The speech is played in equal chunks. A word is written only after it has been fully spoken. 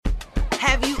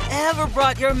Have you ever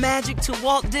brought your magic to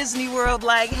Walt Disney World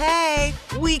like, hey,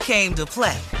 we came to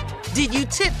play? Did you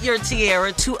tip your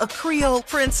tiara to a Creole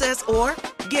princess or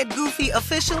get goofy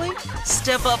officially?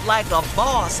 Step up like a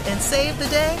boss and save the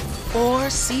day? Or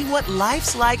see what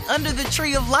life's like under the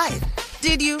tree of life?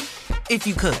 Did you? If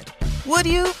you could. Would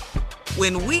you?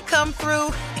 When we come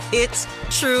through, it's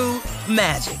true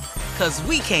magic. 'Cause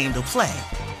we came to play.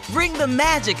 Bring the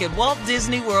magic at Walt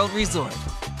Disney World Resort.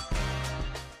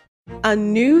 A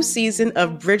new season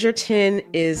of Bridgerton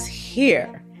is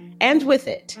here. And with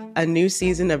it, a new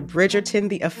season of Bridgerton,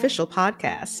 the official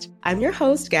podcast. I'm your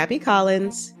host, Gabby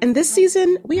Collins, and this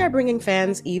season, we are bringing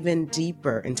fans even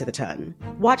deeper into the ton.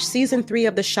 Watch season 3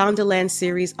 of the Shondaland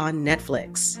series on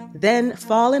Netflix. Then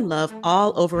fall in love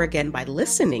all over again by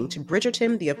listening to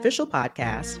Bridgerton, the official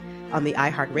podcast, on the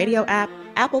iHeartRadio app,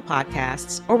 Apple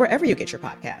Podcasts, or wherever you get your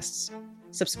podcasts.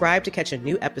 Subscribe to catch a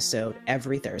new episode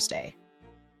every Thursday.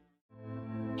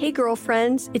 Hey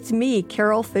girlfriends, it's me,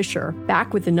 Carol Fisher,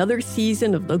 back with another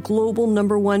season of the global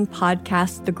 #1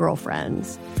 podcast, The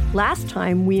Girlfriends. Last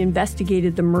time, we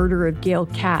investigated the murder of Gail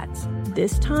Katz.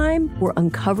 This time, we're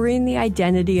uncovering the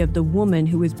identity of the woman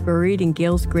who was buried in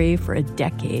Gail's grave for a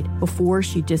decade before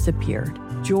she disappeared.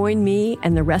 Join me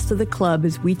and the rest of the club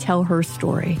as we tell her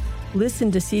story. Listen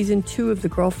to Season 2 of The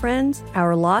Girlfriends,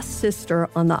 Our Lost Sister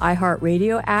on the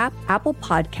iHeartRadio app, Apple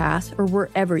Podcasts, or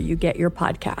wherever you get your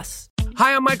podcasts.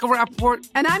 Hi, I'm Michael Rappaport.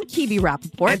 And I'm Kibi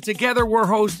Rappaport. And together we're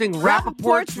hosting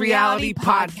Rappaport's Reality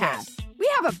Podcast. We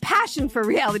have a passion for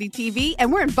reality TV,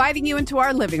 and we're inviting you into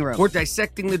our living room. We're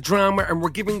dissecting the drama, and we're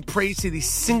giving praise to the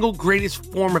single greatest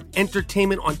form of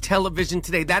entertainment on television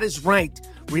today. That is right.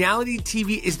 Reality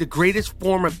TV is the greatest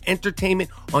form of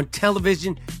entertainment on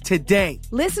television today.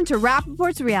 Listen to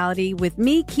Rappaport's Reality with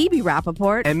me, Kibi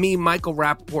Rappaport. And me, Michael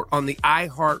Rappaport, on the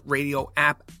iHeartRadio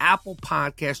app, Apple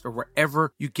Podcast, or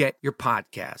wherever you get your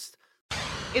podcast.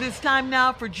 It is time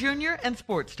now for Junior and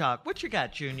Sports Talk. What you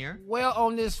got, Junior? Well,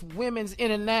 on this Women's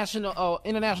International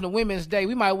Women's Day,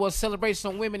 we might well celebrate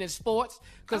some women in sports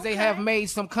because they have made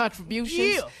some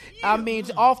contributions. I mean,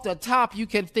 off the top, you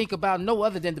can think about no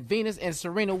other than the Venus and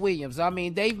Serena Williams. I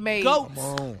mean, they've made...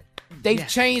 They've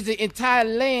changed the entire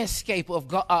landscape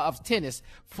of tennis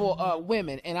for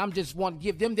women, and I'm just want to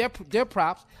give them their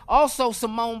props. Also,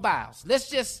 Simone Biles. Let's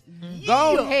just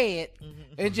go ahead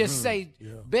and just say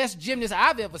best gymnast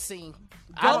I've ever seen.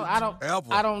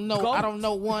 I don't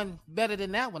know one better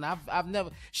than that one. I've never.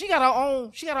 She got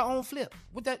her own flip.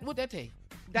 What that tell you?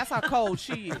 That's how cold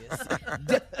she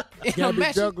is.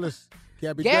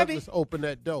 Gabby Douglas opened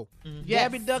that door.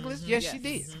 Gabby Douglas, yes, she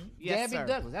did. Yes, Gabby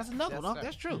Douglas, that's another one. Sir.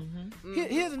 That's true.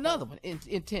 Here's another one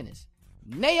in tennis.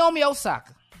 Naomi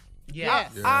Osaka.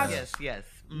 Yes.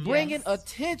 Bringing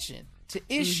attention to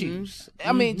issues.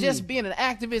 I mean, just being an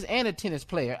activist and a tennis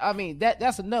player. I mean,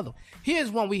 that's another one. Here's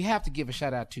one we have to give a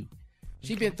shout out to.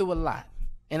 She's been through a lot,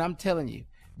 and I'm telling you,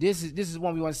 this is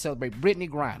one we want to celebrate. Brittany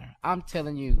Griner. I'm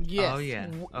telling you. Yes.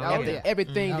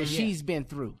 Everything that she's been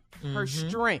through. Her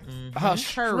strength, her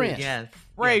strength,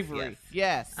 bravery,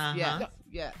 yes. And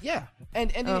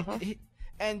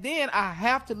then I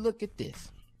have to look at this.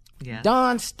 Yeah.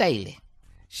 Dawn Staley,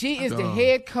 she is the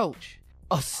head coach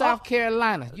of South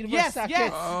Carolina. University of South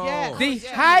Carolina. The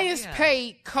highest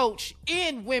paid coach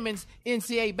in women's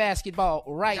NCAA basketball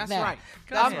right now.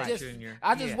 That's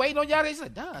I just wait on y'all. They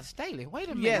said, Dawn Staley, wait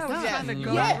a minute.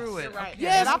 Yes.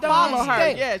 Yes, I follow her.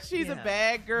 Yeah, she's a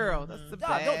bad girl. That's a do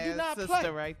bad not sister play.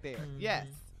 right there. Yes.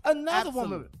 Another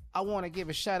woman I want to give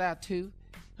a shout out to,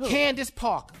 Candace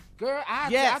Parker. Girl,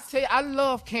 I tell you, I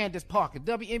love Candace Parker,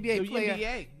 WNBA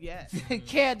player. Yes.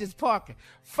 Candace Parker.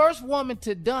 First woman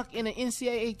to dunk in an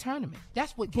NCAA tournament.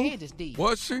 That's what Candace did.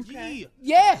 Was she? Okay.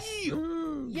 Yes.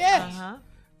 Yes.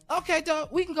 Okay, dog,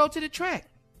 we can go to the track.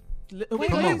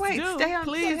 Wait. Stay on.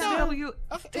 Please do.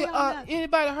 Okay.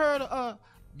 Anybody heard of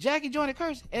Jackie Joyner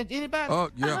Kersee?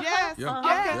 Anybody? Yes.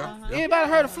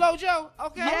 Anybody heard of FloJo?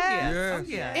 Okay.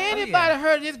 Yes. Anybody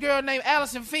heard of this girl named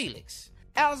Allison Felix?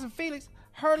 Allison Felix,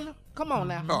 hurdler? Come on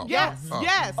now. Yes.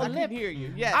 I can hear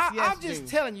you. Yes. I'm just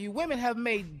telling you, women have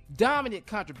made dominant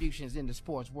contributions in the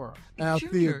sports world.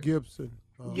 Althea Gibson.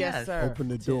 Yes, sir. Open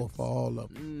the door for all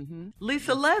of them.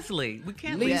 Lisa Leslie. We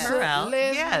can't leave her out.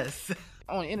 Leslie. Yes.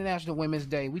 On International Women's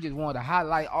Day, we just wanted to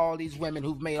highlight all these women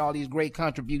who've made all these great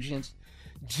contributions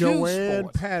to Joanne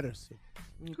sports. Patterson.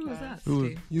 Who was that?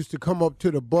 Who used to come up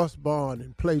to the bus barn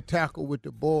and play tackle with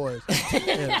the boys,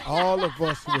 and all of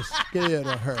us were scared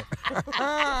of her.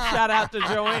 Shout out to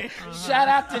Joanne. Shout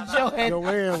out to Joanne.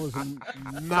 Joanne was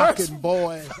knocking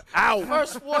boys out.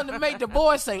 First one to make the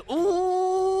boys say,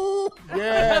 ooh.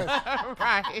 Yes.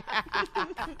 Right.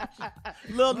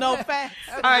 Little no facts.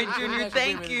 All right, Junior,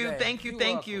 thank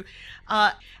you.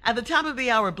 At the top of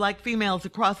the hour, Black females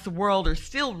across the world are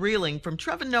still reeling from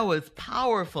Trevor Noah's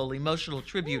powerful emotional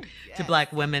tribute to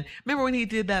Black women. Remember when he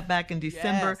did that back in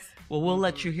December? Yes. Well, we'll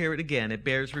let you hear it again. It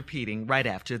bears repeating right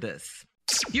after this.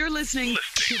 You're listening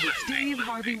to the Steve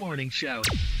Harvey Morning Show.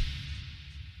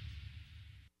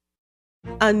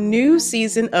 A new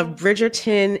season of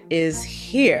Bridgerton is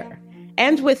here.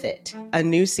 And with it, a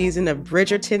new season of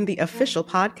Bridgerton, the official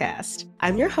podcast.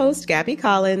 I'm your host, Gabby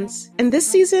Collins, and this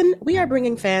season, we are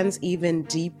bringing fans even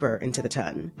deeper into the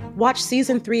ton. Watch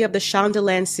season 3 of the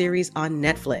Shondaland series on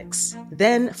Netflix.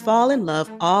 Then fall in love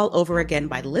all over again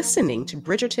by listening to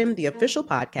Bridgerton, the official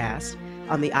podcast,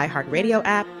 on the iHeartRadio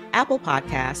app, Apple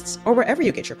Podcasts, or wherever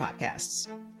you get your podcasts.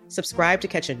 Subscribe to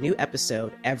catch a new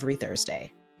episode every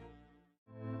Thursday.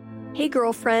 Hey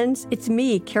girlfriends, it's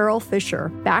me, Carol Fisher,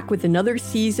 back with another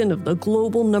season of the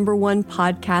global #1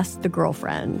 podcast, The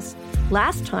Girlfriends.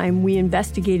 Last time, we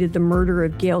investigated the murder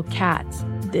of Gail Katz.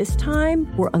 This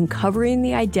time, we're uncovering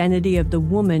the identity of the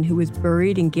woman who was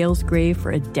buried in Gail's grave for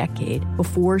a decade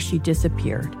before she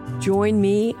disappeared. Join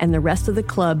me and the rest of the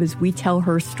club as we tell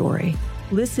her story.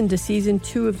 Listen to Season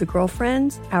 2 of The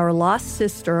Girlfriends, Our Lost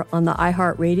Sister on the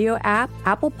iHeartRadio app,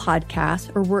 Apple Podcasts,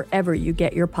 or wherever you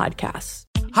get your podcasts.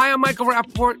 Hi, I'm Michael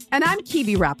Rappaport. And I'm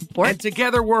Kibi Rappaport. And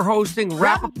together we're hosting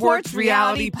Rappaport's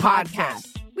Reality Podcast.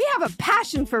 We have a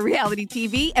passion for reality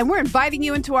TV, and we're inviting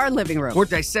you into our living room. We're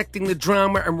dissecting the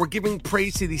drama, and we're giving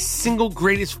praise to the single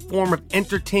greatest form of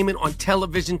entertainment on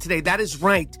television today. That is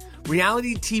right.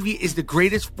 Reality TV is the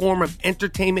greatest form of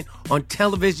entertainment on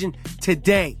television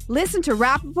today. Listen to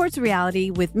Rappaport's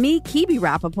Reality with me, Kibi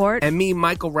Rappaport. And me,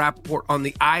 Michael Rappaport, on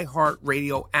the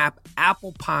iHeartRadio app,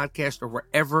 Apple Podcast, or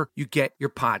wherever you get your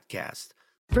podcast.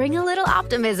 Bring a little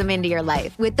optimism into your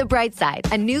life with The Bright Side,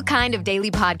 a new kind of daily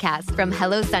podcast from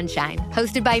Hello Sunshine,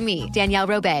 hosted by me, Danielle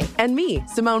Robay. And me,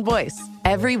 Simone Boyce.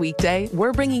 Every weekday,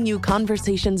 we're bringing you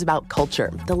conversations about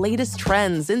culture, the latest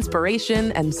trends,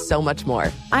 inspiration, and so much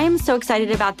more. I am so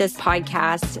excited about this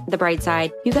podcast, The Bright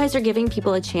Side. You guys are giving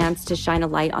people a chance to shine a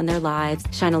light on their lives,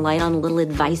 shine a light on a little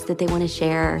advice that they want to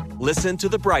share. Listen to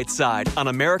The Bright Side on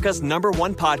America's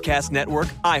 #1 podcast network,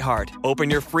 iHeart. Open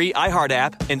your free iHeart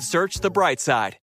app and search The Bright Side.